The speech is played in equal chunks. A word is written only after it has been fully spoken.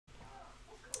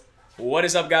What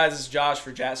is up, guys? This is Josh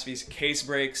for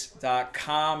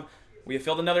jaspyscasebreaks.com. We have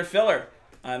filled another filler.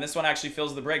 And this one actually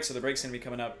fills the break, so the break's going to be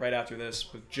coming up right after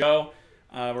this with Joe.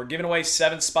 We're giving away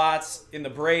 7 spots in the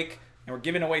break, and we're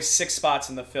giving away 6 spots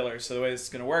in the filler. So the way this is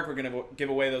going to work, we're going to give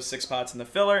away those 6 spots in the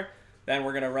filler. Then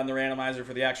we're going to run the randomizer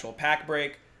for the actual pack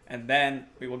break, and then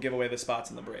we will give away the spots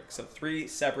in the break. So 3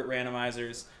 separate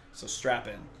randomizers, so strap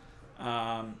in.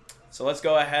 So let's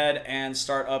go ahead and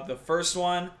start up the first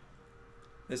one.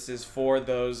 This is for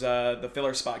those the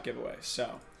filler spot giveaway. So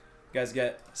you guys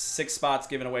get 6 spots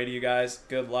given away to you guys.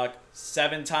 Good luck.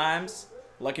 7 times.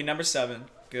 Lucky number 7.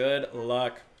 Good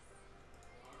luck.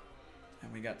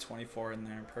 And we got 24 in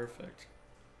there. Perfect.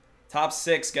 Top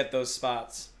 6 get those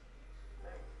spots.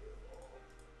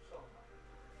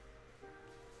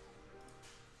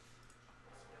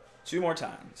 Two more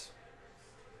times.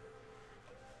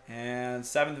 And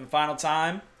 7th and final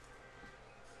time.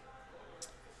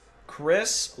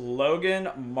 Chris, Logan,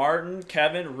 Martin,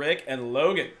 Kevin, Rick, and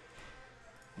Logan.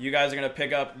 You guys are going to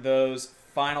pick up those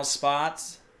final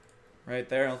spots right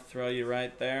there. I'll throw you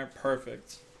right there.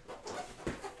 Perfect.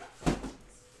 All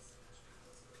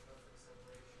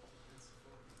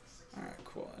right,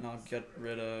 cool. And I'll get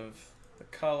rid of the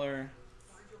color.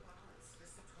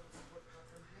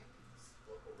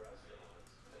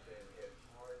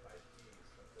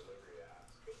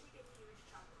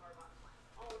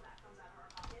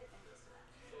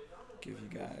 Give you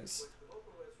guys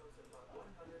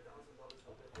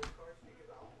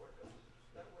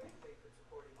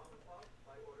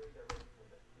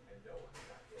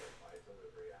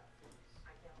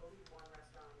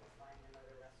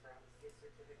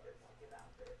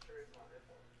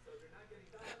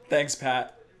thanks,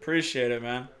 Pat. Appreciate it,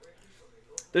 man.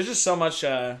 There's just so much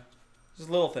just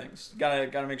little things.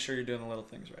 Gotta make sure you're doing the little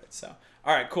things right. So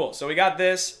all right, cool. So we got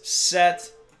this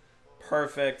set.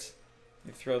 Perfect.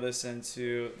 You throw this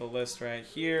into the list right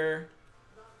here.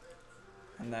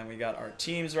 And then we got our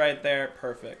teams right there.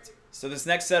 Perfect. So this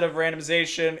next set of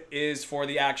randomization is for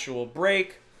the actual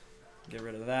break. Get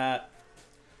rid of that.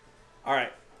 All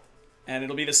right. And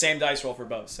it'll be the same dice roll for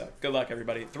both. So good luck,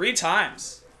 everybody. 3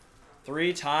 times.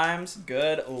 3 times.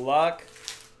 Good luck.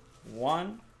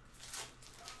 1,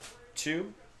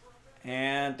 2,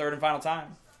 and 3rd and final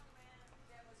time.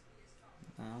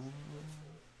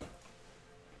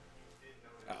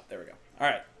 Oh, there we go. All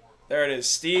right. There it is.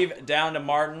 Steve down to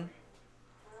Martin.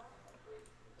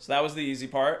 So that was the easy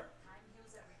part.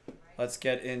 Let's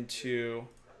get into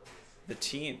the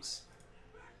teams.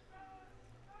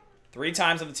 3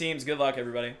 times of the teams. Good luck,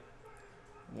 everybody.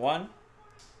 1,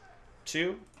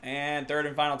 2, and 3rd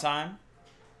and final time.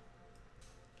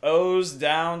 O's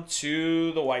down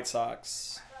to the White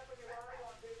Sox.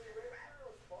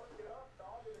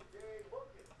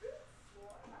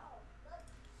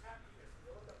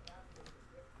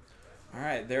 All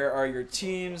right, there are your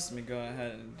teams. Let me go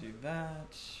ahead and do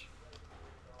that.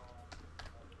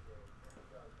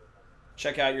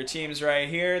 Check out your teams right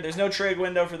here. There's no trade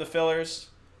window for the fillers,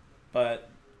 but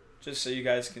just so you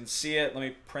guys can see it, let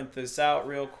me print this out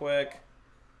real quick,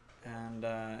 and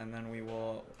then we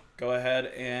will go ahead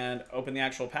and open the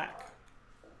actual pack.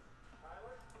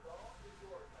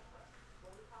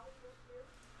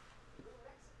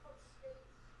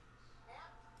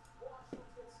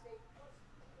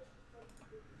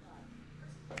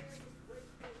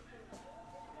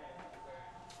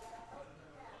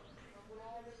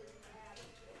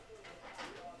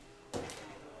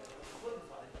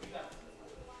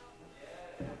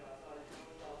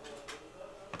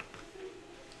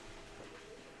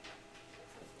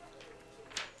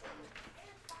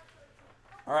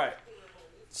 All right,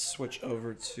 switch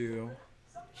over to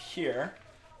here.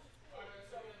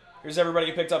 Here's everybody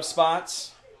who picked up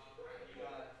spots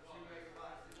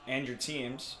and your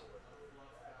teams.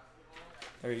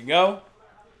 There you go.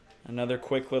 Another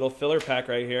quick little filler pack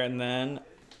right here, and then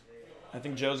I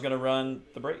think Joe's gonna run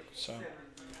the break. So,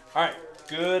 all right,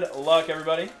 good luck,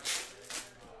 everybody. Let's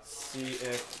see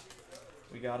if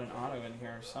we got an auto in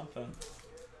here or something.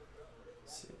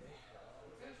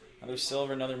 Another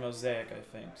silver, another Mosaic, I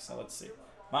think. So let's see.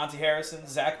 Monty Harrison,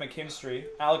 Zach McKinstry,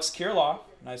 Alex Kirilloff,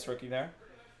 nice rookie there.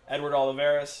 Edward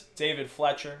Olivares, David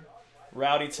Fletcher,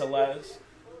 Rowdy Tellez,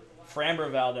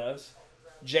 Framber Valdez,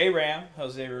 J. Ram,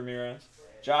 Jose Ramirez,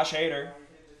 Josh Hader,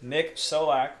 Nick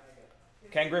Solak,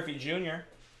 Ken Griffey Jr.,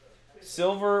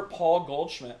 Silver Paul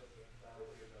Goldschmidt,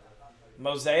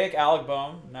 Mosaic Alec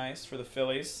Bohm, nice for the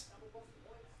Phillies.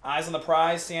 Eyes on the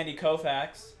prize, Sandy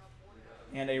Koufax.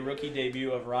 And a rookie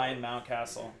debut of Ryan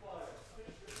Mountcastle.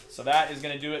 So that is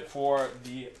going to do it for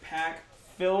the pack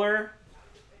filler.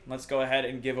 Let's go ahead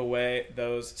and give away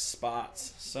those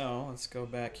spots. So let's go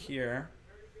back here.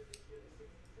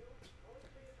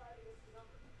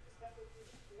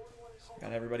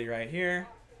 Got everybody right here.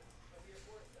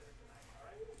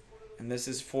 And this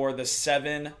is for the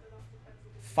 7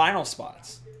 final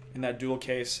spots in that dual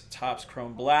case Topps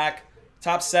Chrome Black.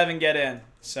 Top 7 get in.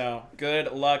 So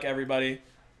good luck, everybody.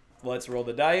 Let's roll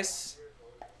the dice.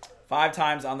 5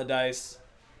 times on the dice.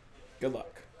 Good luck.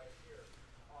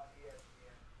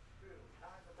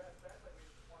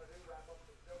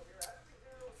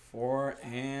 4th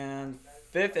and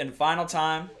 5th and final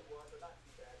time.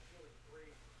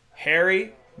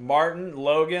 Harry, Martin,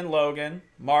 Logan,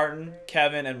 Martin,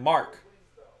 Kevin, and Mark.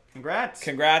 Congrats.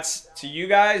 Congrats to you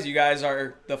guys. You guys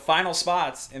are the final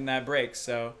spots in that break.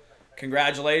 So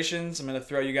congratulations. I'm going to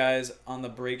throw you guys on the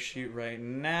break sheet right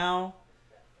now.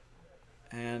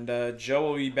 And Joe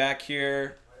will be back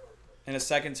here in a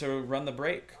second to run the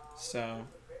break. So,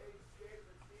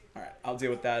 all right, I'll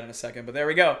deal with that in a second. But there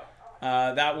we go.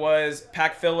 That was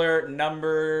pack filler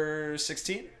number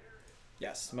 16.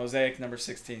 Yes, Mosaic number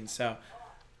 16. So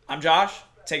I'm Josh.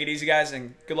 Take it easy, guys,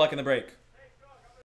 and good luck in the break.